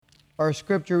Our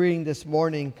scripture reading this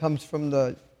morning comes from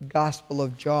the Gospel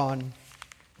of John,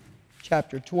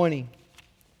 chapter 20,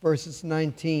 verses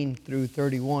 19 through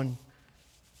 31.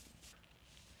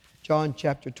 John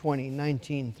chapter 20,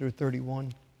 19 through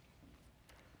 31.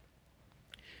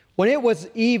 When it was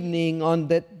evening on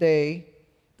that day,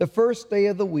 the first day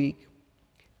of the week,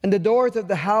 and the doors of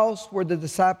the house where the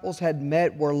disciples had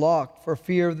met were locked for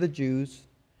fear of the Jews,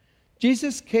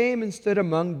 Jesus came and stood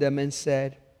among them and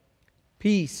said,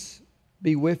 "Peace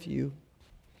be with you."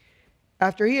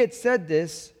 After he had said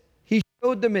this, he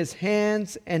showed them his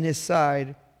hands and his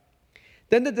side.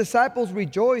 Then the disciples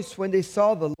rejoiced when they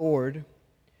saw the Lord.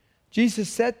 Jesus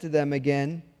said to them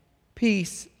again,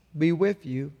 "Peace be with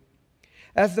you.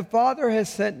 As the Father has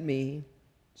sent me,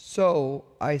 so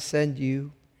I send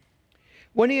you."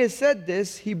 When he had said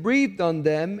this, he breathed on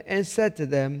them and said to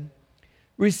them,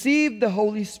 "Receive the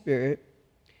Holy Spirit.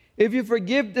 If you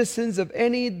forgive the sins of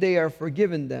any, they are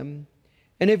forgiven them.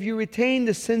 And if you retain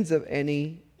the sins of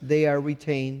any, they are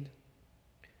retained."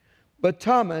 But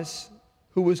Thomas,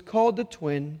 who was called the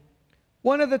twin,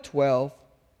 one of the 12,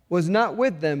 was not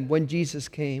with them when Jesus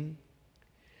came.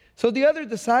 So the other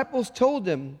disciples told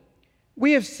him,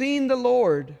 "We have seen the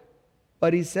Lord."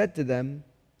 But he said to them,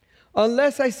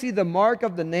 "Unless I see the mark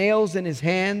of the nails in his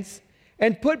hands,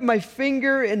 and put my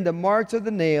finger in the marks of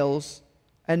the nails,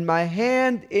 and my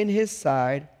hand in his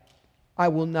side, I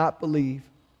will not believe."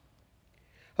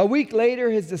 A week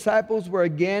later, his disciples were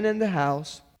again in the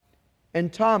house,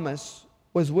 and Thomas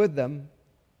was with them.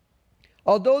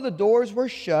 Although the doors were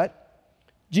shut,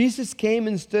 Jesus came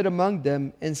and stood among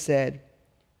them and said,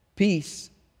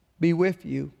 "Peace be with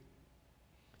you."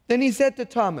 Then he said to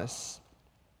Thomas,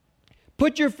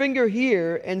 "Put your finger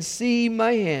here and see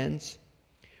my hands.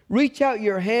 Reach out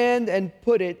your hand and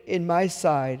put it in my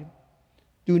side.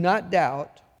 Do not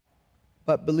doubt,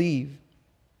 but believe."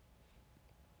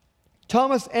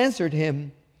 Thomas answered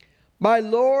him, "My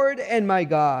Lord and my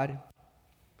God."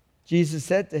 Jesus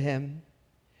said to him,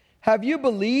 "Have you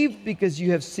believed because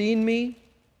you have seen me?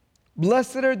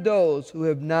 Blessed are those who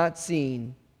have not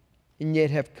seen and yet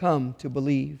have come to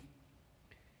believe."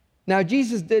 Now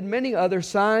Jesus did many other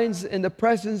signs in the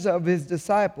presence of his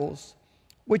disciples,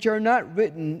 which are not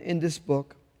written in this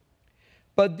book.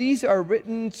 But these are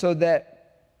written so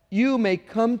that you may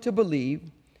come to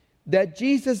believe that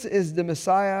Jesus is the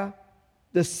Messiah,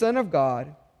 the Son of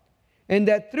God, and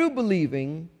that through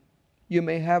believing you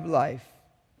may have life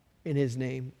in his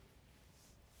name.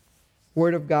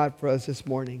 Word of God for us this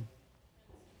morning.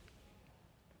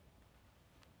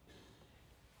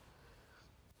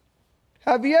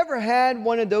 Have you ever had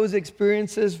one of those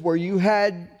experiences where you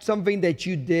had something that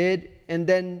you did and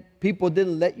then people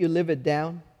didn't let you live it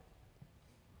down?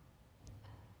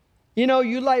 You know,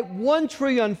 you light one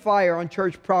tree on fire on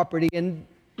church property, and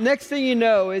next thing you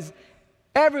know is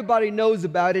everybody knows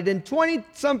about it. And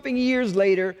 20-something years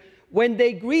later, when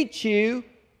they greet you,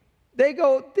 they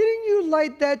go, "Didn't you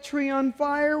light that tree on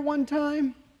fire one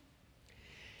time?"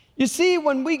 You see,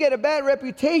 when we get a bad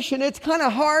reputation, it's kind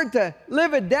of hard to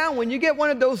live it down. When you get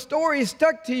one of those stories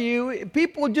stuck to you,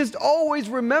 people just always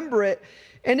remember it.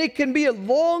 And it can be a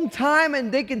long time and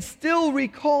they can still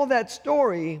recall that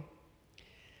story.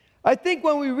 I think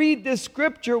when we read this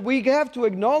scripture, we have to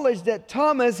acknowledge that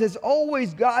Thomas has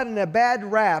always gotten a bad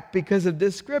rap because of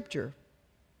this scripture.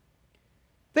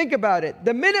 Think about it.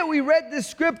 The minute we read this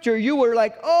scripture, you were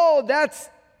like, "Oh, that's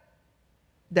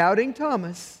doubting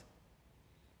Thomas."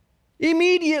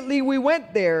 Immediately we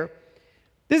went there.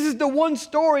 This is the one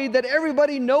story that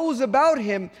everybody knows about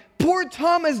him. Poor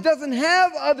Thomas doesn't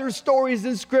have other stories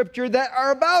in scripture that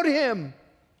are about him,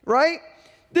 right?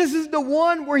 This is the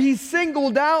one where he's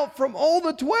singled out from all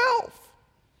the 12.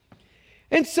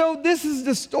 And so this is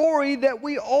the story that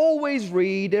we always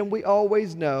read and we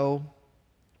always know.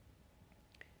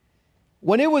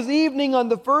 When it was evening on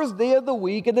the first day of the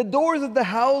week and the doors of the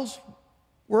house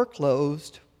were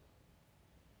closed,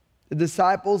 the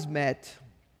disciples met.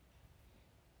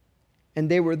 And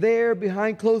they were there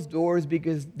behind closed doors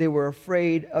because they were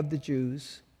afraid of the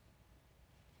Jews.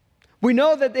 We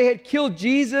know that they had killed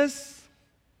Jesus.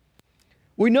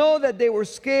 We know that they were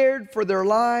scared for their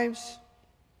lives.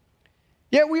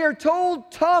 Yet we are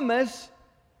told Thomas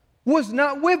was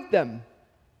not with them.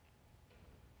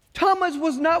 Thomas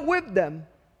was not with them.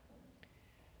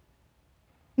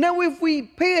 Now, if we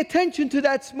pay attention to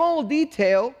that small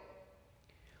detail,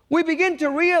 we begin to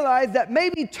realize that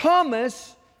maybe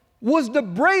Thomas was the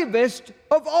bravest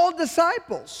of all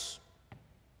disciples.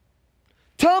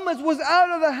 Thomas was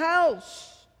out of the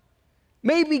house,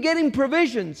 maybe getting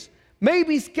provisions,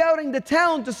 maybe scouting the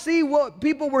town to see what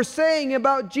people were saying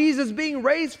about Jesus being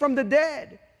raised from the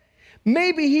dead.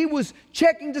 Maybe he was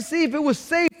checking to see if it was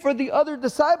safe for the other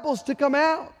disciples to come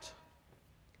out.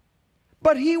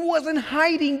 But he wasn't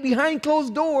hiding behind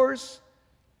closed doors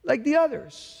like the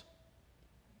others.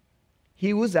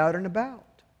 He was out and about.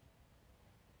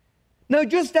 Now,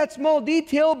 just that small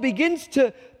detail begins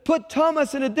to put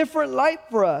Thomas in a different light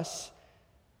for us,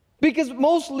 because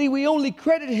mostly we only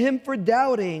credit him for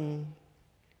doubting.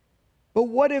 But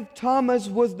what if Thomas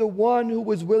was the one who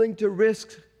was willing to risk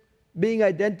being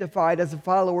identified as a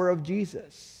follower of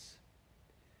Jesus?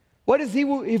 What if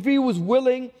he was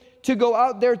willing to go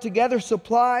out there to gather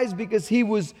supplies because he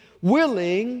was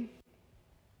willing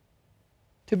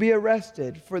to be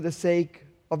arrested for the sake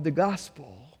of the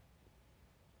gospel?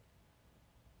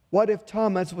 What if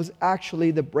Thomas was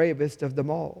actually the bravest of them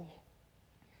all?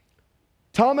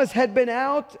 Thomas had been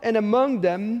out, and among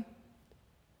them,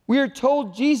 we are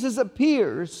told Jesus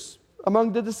appears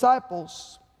among the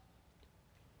disciples.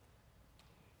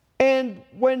 And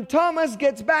when Thomas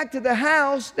gets back to the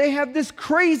house, they have this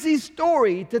crazy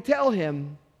story to tell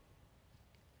him.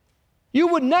 You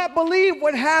would not believe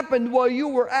what happened while you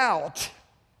were out.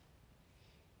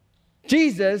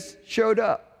 Jesus showed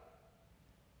up.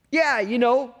 Yeah, you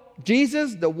know,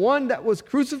 Jesus, the one that was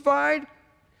crucified,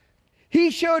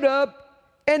 he showed up,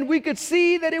 and we could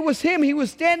see that it was him. He was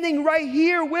standing right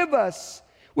here with us.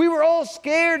 We were all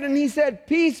scared, and he said,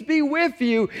 "Peace be with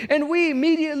you." And we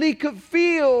immediately could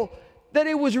feel that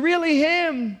it was really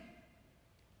him.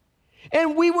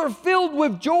 And we were filled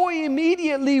with joy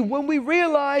immediately when we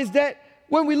realized that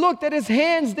when we looked at his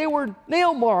hands, they were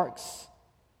nail marks.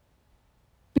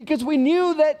 Because we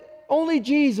knew that only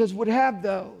Jesus would have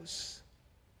those.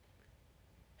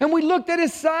 And we looked at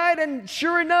his side, and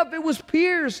sure enough, it was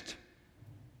pierced.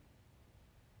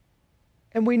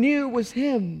 And we knew it was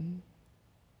him.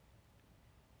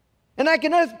 And I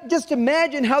can just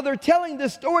imagine how they're telling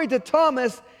this story to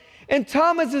Thomas, and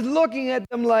Thomas is looking at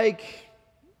them like,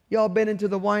 "Y'all been into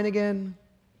the wine again?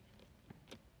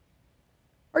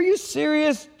 Are you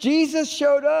serious? Jesus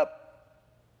showed up?"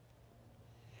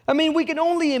 I mean, we can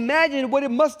only imagine what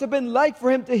it must have been like for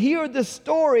him to hear this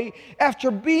story after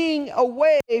being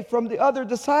away from the other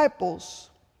disciples.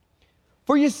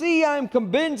 For you see, I'm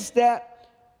convinced that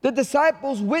the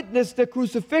disciples witnessed the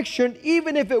crucifixion,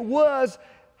 even if it was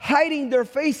hiding their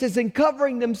faces and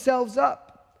covering themselves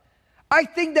up. I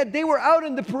think that they were out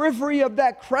in the periphery of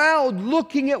that crowd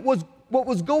looking at what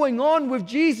was going on with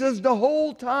Jesus the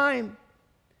whole time.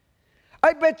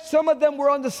 I bet some of them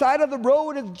were on the side of the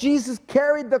road as Jesus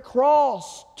carried the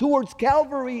cross towards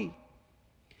Calvary.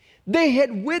 They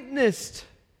had witnessed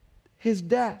his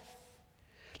death.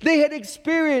 They had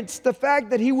experienced the fact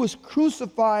that he was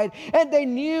crucified, and they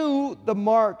knew the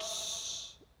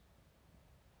marks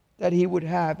that he would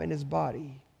have in his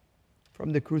body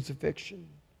from the crucifixion.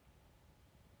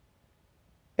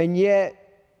 And yet,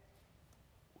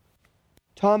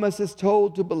 Thomas is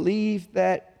told to believe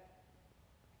that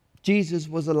Jesus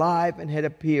was alive and had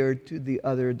appeared to the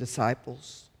other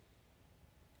disciples.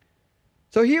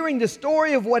 So hearing the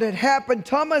story of what had happened,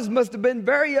 Thomas must have been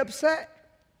very upset.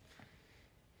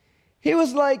 He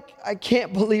was like, "I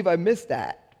can't believe I missed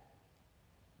that."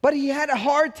 But he had a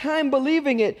hard time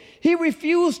believing it. He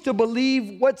refused to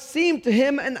believe what seemed to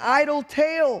him an idle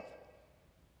tale.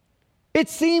 It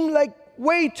seemed like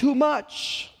way too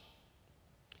much.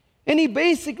 And he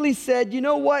basically said, "You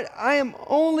know what? I am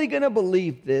only going to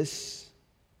believe this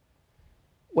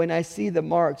when I see the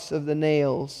marks of the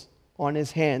nails on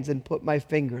his hands and put my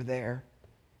finger there.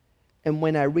 And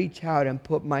when I reach out and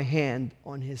put my hand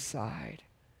on his side.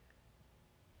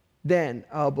 Then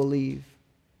I'll believe."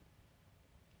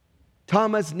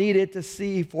 Thomas needed to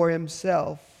see for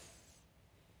himself.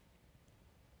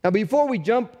 Now, before we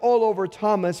jump all over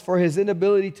Thomas for his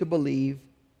inability to believe,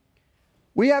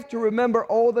 we have to remember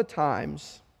all the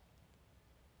times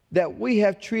that we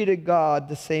have treated God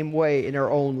the same way in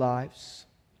our own lives.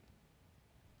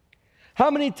 How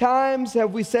many times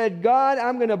have we said, "God,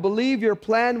 I'm going to believe your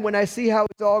plan when I see how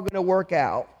it's all going to work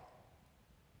out.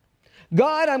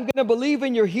 God, I'm going to believe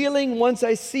in your healing once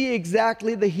I see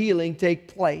exactly the healing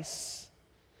take place.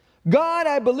 God,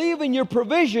 I believe in your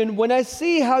provision when I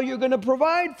see how you're going to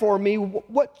provide for me,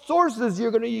 what sources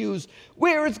you're going to use,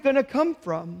 where it's going to come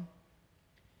from.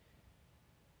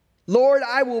 Lord,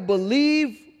 I will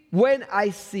believe when I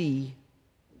see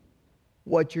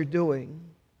what you're doing."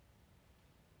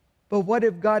 But what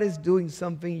if God is doing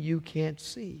something you can't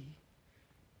see?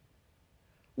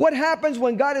 What happens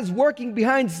when God is working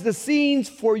behind the scenes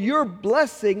for your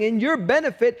blessing and your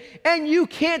benefit, and you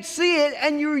can't see it,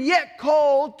 and you're yet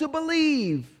called to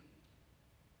believe?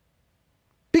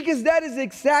 Because that is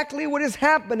exactly what is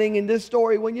happening in this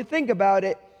story when you think about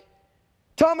it.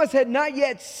 Thomas had not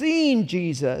yet seen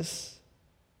Jesus,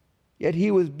 yet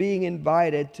he was being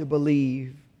invited to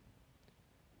believe.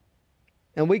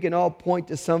 And we can all point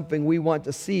to something we want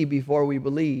to see before we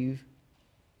believe.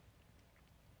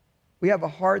 We have a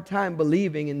hard time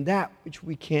believing in that which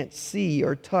we can't see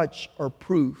or touch or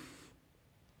proof.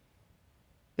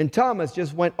 And Thomas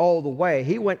just went all the way.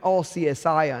 He went all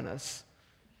CSI on us.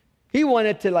 He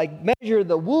wanted to measure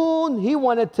the wound. He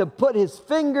wanted to put his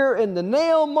finger in the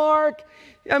nail mark.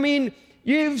 I mean,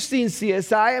 you've seen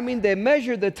CSI. I mean, they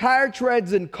measure the tire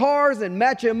treads in cars and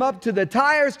match them up to the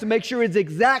tires to make sure it's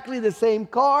exactly the same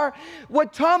car.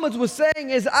 What Thomas was saying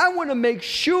is, I want to make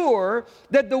sure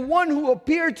that the one who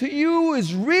appeared to you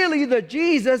is really the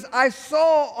Jesus I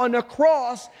saw on a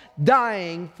cross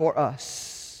dying for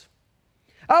us.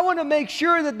 I want to make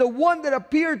sure that the one that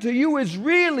appeared to you is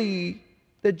really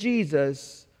the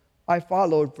Jesus I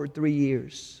followed for 3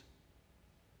 years.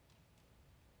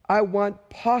 I want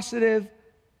positive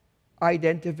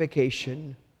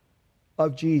identification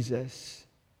of Jesus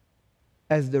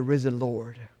as the risen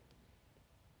Lord.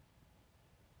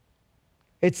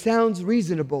 It sounds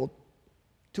reasonable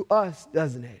to us,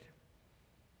 doesn't it?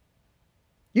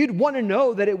 You'd want to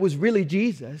know that it was really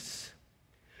Jesus.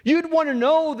 You'd want to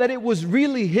know that it was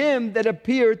really him that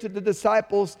appeared to the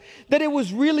disciples, that it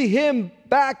was really him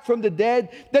back from the dead,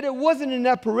 that it wasn't an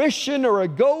apparition or a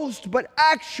ghost, but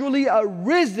actually a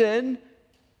risen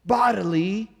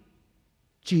bodily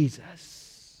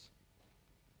Jesus.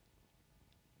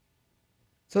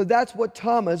 So that's what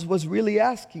Thomas was really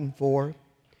asking for.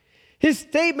 His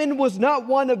statement was not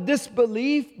one of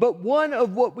disbelief, but one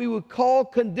of what we would call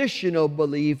conditional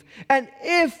belief, an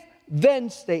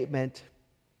if-then statement.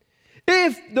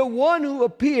 If the one who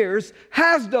appears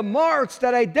has the marks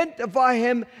that identify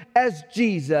him as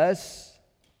Jesus,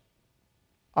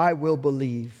 I will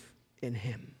believe in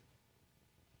him.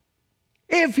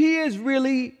 If he is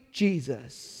really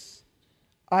Jesus,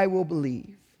 I will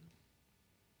believe.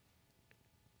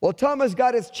 Well, Thomas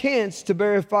got his chance to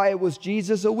verify it was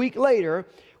Jesus a week later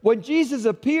when Jesus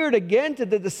appeared again to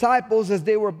the disciples as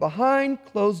they were behind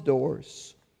closed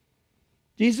doors.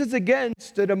 Jesus again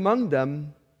stood among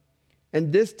them.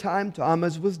 And this time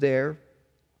Thomas was there.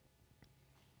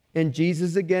 And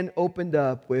Jesus again opened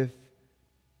up with,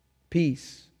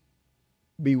 "Peace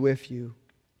be with you."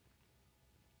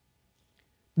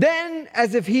 Then,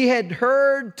 as if he had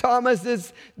heard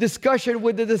Thomas's discussion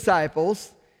with the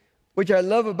disciples, which I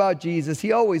love about Jesus,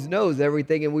 he always knows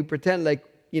everything and we pretend like,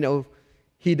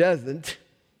 he doesn't.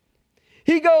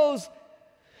 He goes,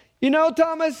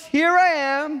 Thomas, here I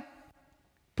am.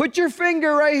 Put your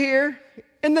finger right here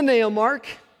in the nail mark.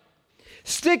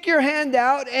 Stick your hand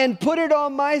out and put it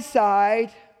on my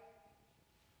side.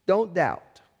 Don't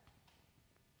doubt,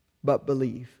 but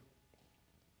believe.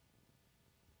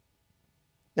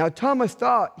 Now, Thomas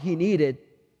thought he needed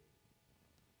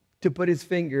to put his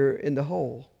finger in the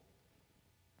hole.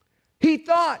 He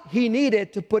thought he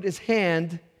needed to put his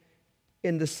hand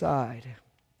in the side.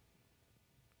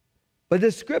 But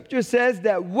the scripture says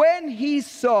that when he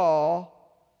saw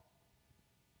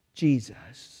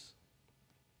Jesus,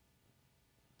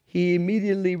 he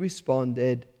immediately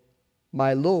responded,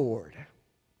 "My Lord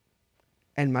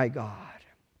and my God."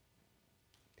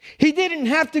 He didn't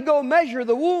have to go measure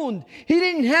the wound. He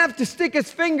didn't have to stick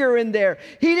his finger in there.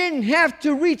 He didn't have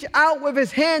to reach out with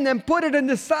his hand and put it in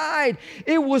the side.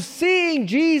 It was seeing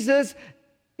Jesus.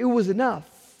 It was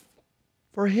enough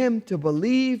for him to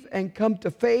believe and come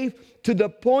to faith, to the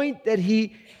point that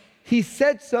he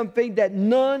said something that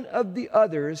none of the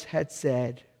others had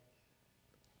said.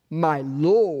 "My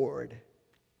Lord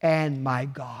and my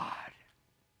God."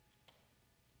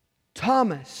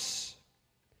 Thomas,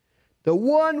 the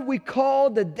one we call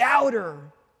the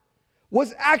doubter,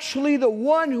 was actually the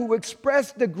one who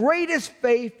expressed the greatest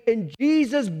faith in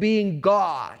Jesus being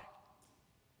God.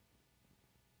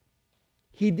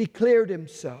 He declared him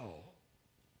so.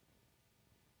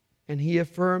 And he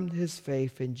affirmed his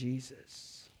faith in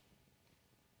Jesus.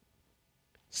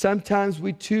 Sometimes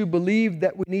we too believe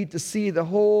that we need to see the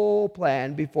whole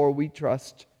plan before we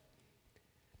trust.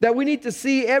 That we need to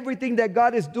see everything that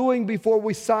God is doing before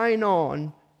we sign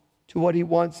on to what he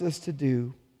wants us to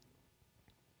do.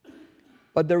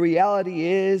 But the reality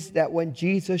is that when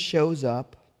Jesus shows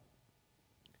up,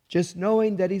 just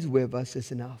knowing that he's with us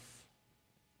is enough.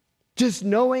 Just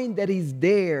knowing that he's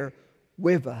there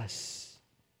with us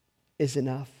is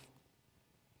enough.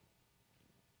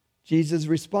 Jesus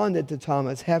responded to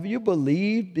Thomas, "Have you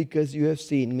believed because you have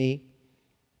seen me?"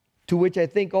 To which I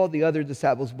think all the other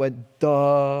disciples went,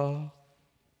 "Duh."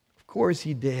 Of course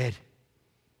he did.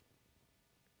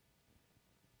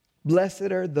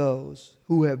 Blessed are those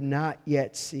who have not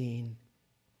yet seen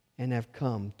and have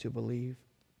come to believe.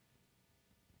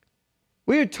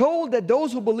 We are told that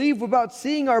those who believe without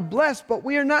seeing are blessed, but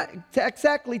we are not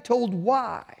exactly told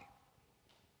why.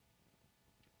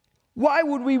 Why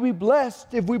would we be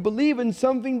blessed if we believe in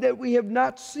something that we have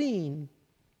not seen?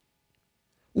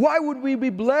 Why would we be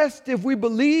blessed if we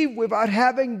believe without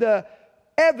having the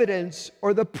evidence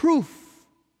or the proof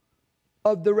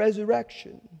of the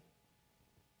resurrection?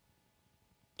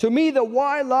 To me, the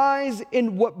why lies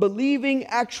in what believing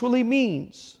actually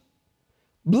means.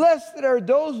 Blessed are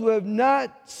those who have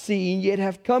not seen yet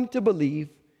have come to believe,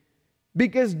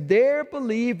 because their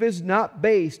belief is not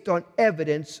based on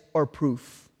evidence or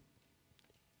proof.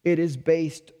 It is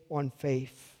based on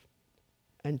faith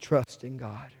and trust in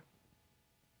God.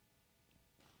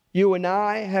 You and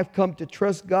I have come to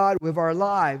trust God with our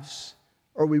lives,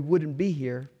 or we wouldn't be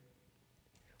here.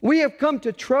 We have come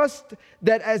to trust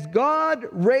that as God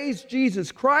raised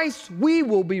Jesus Christ, we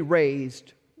will be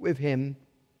raised with Him.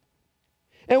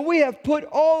 And we have put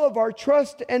all of our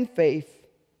trust and faith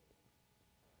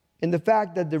in the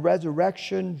fact that the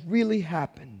resurrection really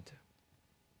happened.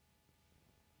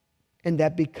 And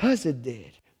that because it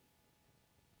did,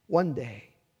 one day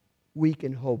we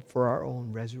can hope for our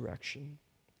own resurrection.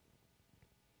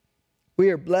 We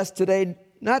are blessed today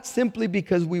not simply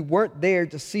because we weren't there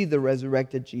to see the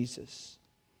resurrected Jesus,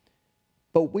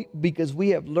 but because we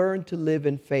have learned to live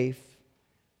in faith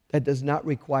that does not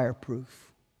require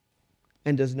proof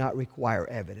and does not require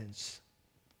evidence.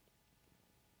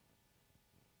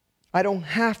 I don't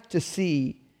have to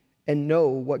see and know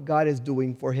what God is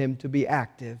doing for Him to be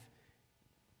active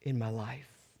in my life.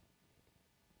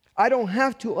 I don't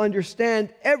have to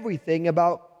understand everything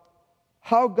about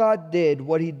how God did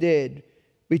what He did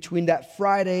between that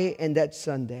Friday and that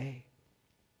Sunday.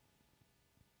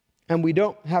 And we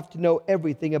don't have to know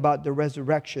everything about the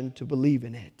resurrection to believe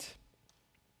in it.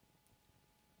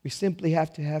 We simply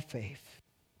have to have faith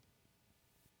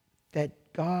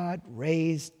that God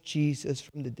raised Jesus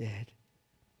from the dead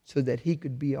so that He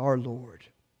could be our Lord,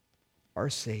 our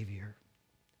Savior,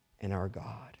 and our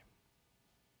God.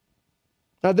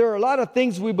 Now, there are a lot of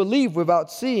things we believe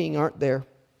without seeing, aren't there?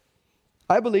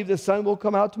 I believe the sun will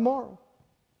come out tomorrow.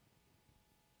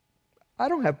 I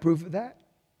don't have proof of that.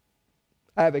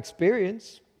 I have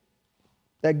experience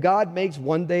that God makes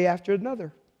one day after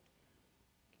another.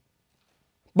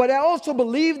 But I also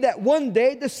believe that one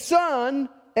day the sun,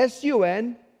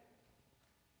 S-U-N,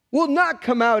 will not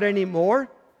come out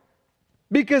anymore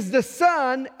because the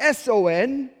sun,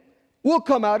 S-O-N, will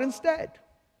come out instead.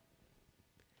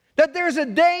 That there's a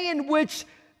day in which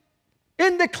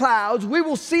in the clouds we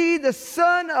will see the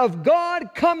Son of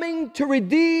God coming to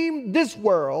redeem this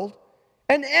world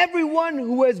and everyone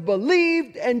who has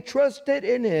believed and trusted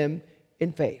in Him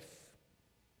in faith.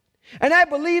 And I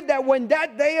believe that when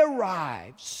that day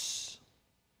arrives,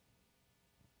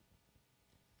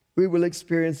 we will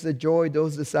experience the joy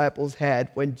those disciples had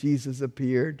when Jesus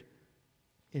appeared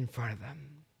in front of them.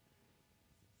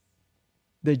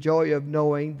 The joy of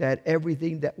knowing that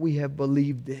everything that we have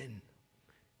believed in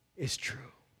is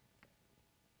true.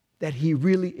 That He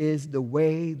really is the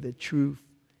way, the truth,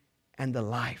 and the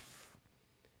life.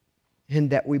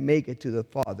 And that we make it to the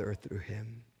Father through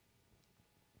Him.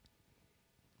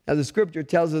 Now the scripture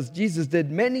tells us Jesus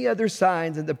did many other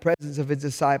signs in the presence of His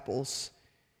disciples,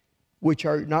 which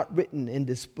are not written in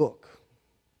this book.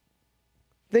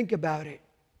 Think about it.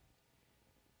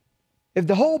 If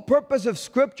the whole purpose of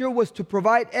Scripture was to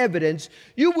provide evidence,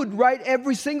 you would write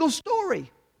every single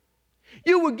story.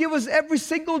 You would give us every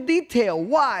single detail.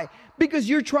 Why? Because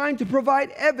you're trying to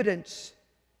provide evidence.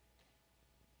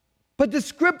 But the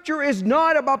Scripture is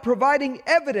not about providing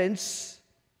evidence,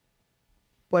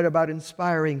 but about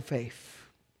inspiring faith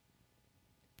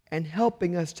and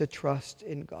helping us to trust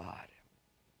in God.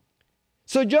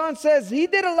 So John says he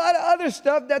did a lot of other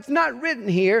stuff that's not written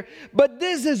here, but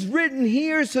this is written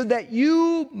here so that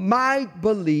you might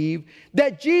believe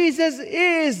that Jesus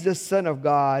is the Son of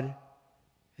God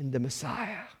and the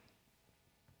Messiah,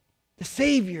 the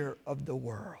Savior of the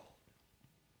world.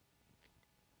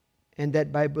 And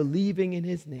that by believing in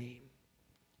His name,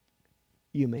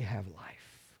 you may have life.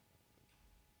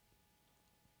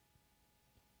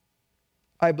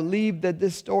 I believe that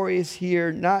this story is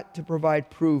here not to provide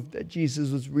proof that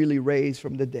Jesus was really raised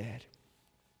from the dead,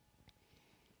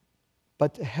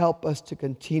 but to help us to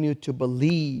continue to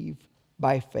believe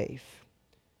by faith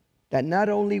that not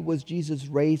only was Jesus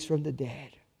raised from the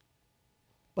dead,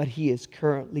 but He is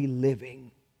currently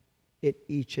living in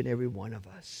each and every one of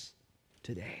us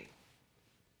today.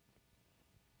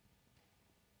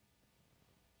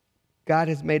 God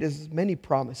has made us many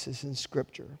promises in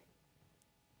Scripture,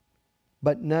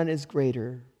 but none is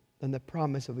greater than the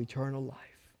promise of eternal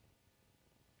life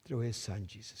through His Son,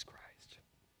 Jesus Christ.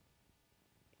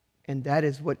 And that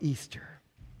is what Easter,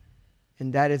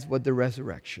 and that is what the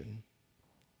resurrection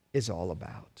is all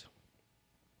about.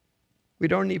 We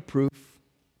don't need proof.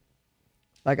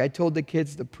 Like I told the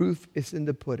kids, the proof is in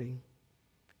the pudding.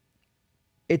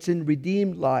 It's in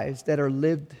redeemed lives that are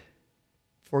lived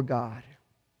for God.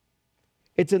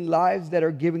 It's in lives that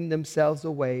are giving themselves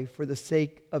away for the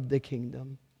sake of the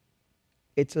kingdom.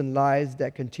 It's in lives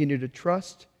that continue to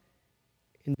trust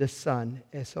in the Son,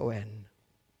 S-O-N,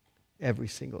 every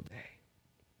single day.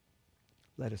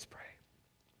 Let us pray.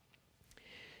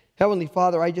 Heavenly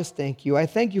Father, I just thank you. I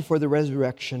thank you for the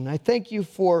resurrection. I thank you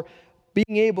for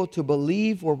being able to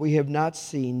believe what we have not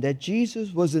seen, that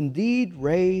Jesus was indeed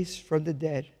raised from the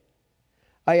dead.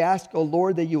 I ask, O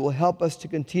Lord, that you will help us to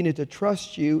continue to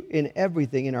trust you in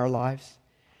everything in our lives,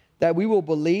 that we will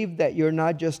believe that you're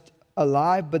not just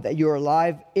alive, but that you're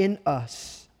alive in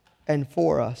us and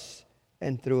for us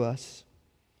and through us.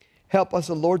 Help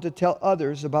us, O Lord, to tell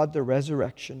others about the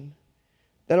resurrection.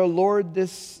 That, O Lord,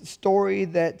 this story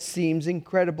that seems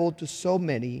incredible to so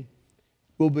many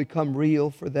will become real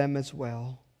for them as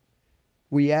well.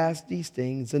 We ask these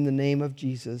things in the name of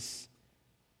Jesus,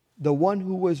 the one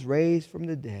who was raised from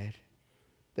the dead,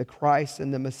 the Christ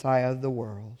and the Messiah of the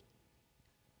world.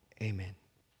 Amen.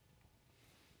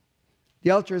 The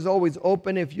altar is always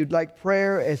open if you'd like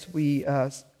prayer as we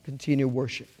continue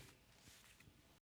worship.